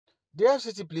The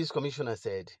FCT Police Commissioner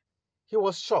said he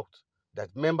was shocked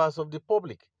that members of the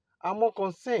public are more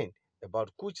concerned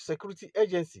about which security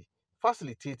agency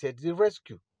facilitated the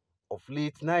rescue of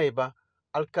late Naiba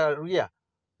Al-Karia's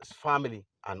family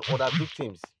and other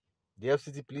victims. The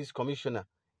FCT Police Commissioner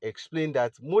explained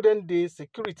that modern-day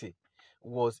security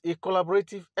was a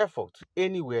collaborative effort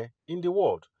anywhere in the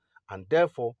world and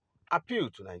therefore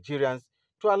appealed to Nigerians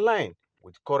to align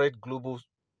with current global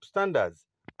standards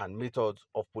and methods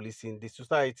of policing the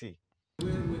society.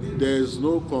 There is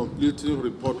no completing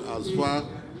report as far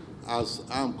as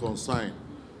I'm concerned.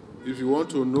 If you want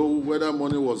to know whether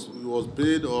money was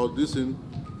paid or this thing,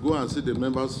 go and see the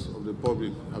members of the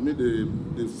public. I mean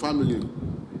the family,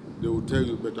 they will tell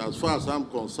you. But as far as I'm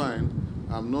concerned,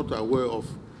 I'm not aware of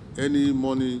any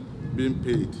money being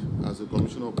paid as a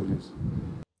commissioner of police.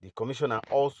 The commissioner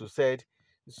also said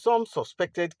some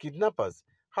suspected kidnappers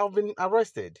have been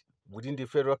arrested within the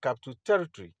Federal Capital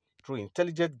Territory through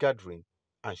intelligence gathering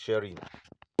and sharing.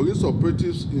 Police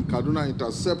operatives in Kaduna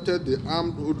intercepted the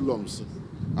armed hoodlums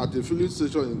at a filling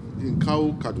station in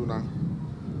Kau, Kaduna,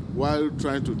 while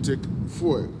trying to take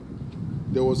fuel.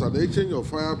 There was an exchange of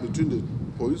fire between the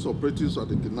police operatives and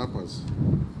the kidnappers.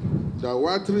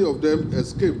 While three of them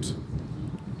escaped,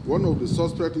 one of the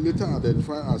suspects, later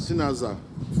identified as Sinaza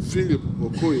Philip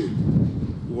Okoye,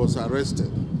 was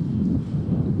arrested.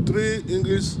 3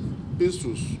 English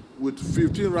pistols with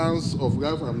 15 rounds of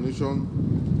rifle ammunition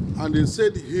and a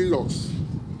said Hilux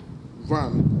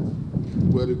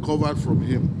van were recovered from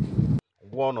him.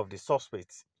 One of the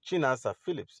suspects, Chinasa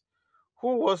Phillips,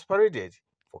 who was paraded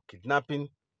for kidnapping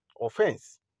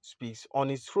offense, speaks on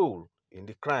his role in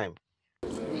the crime.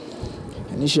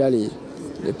 Initially,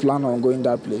 the plan on going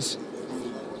that place,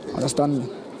 understand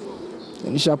me? The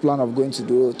initial plan of going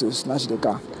to snatch the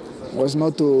car was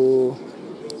not to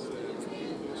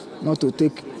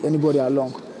take anybody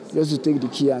along, just to take the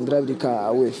key and drive the car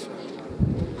away.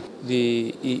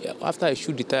 After I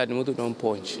shoot the tire, the motor don't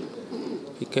punch.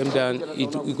 He came down, he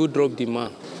go drop the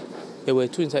man. There were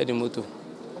 2 inside the motor.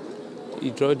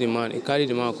 He dropped the man, he carried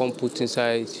the man and come put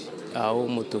inside our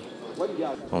own motor.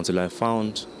 Until I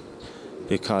found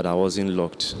a car that wasn't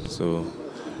locked. So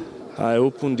I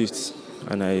opened it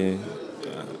and I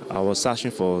was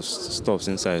searching for stuff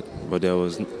inside, but there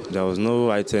was no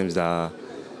items that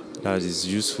is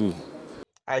useful.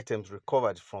 Items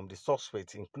recovered from the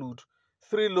suspects include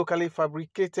 3 locally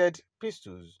fabricated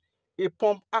pistols, a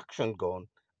pump-action gun,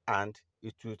 and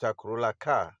a Toyota Corolla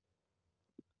car.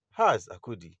 Haz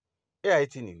Akudi,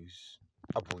 AIT News,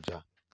 Abuja.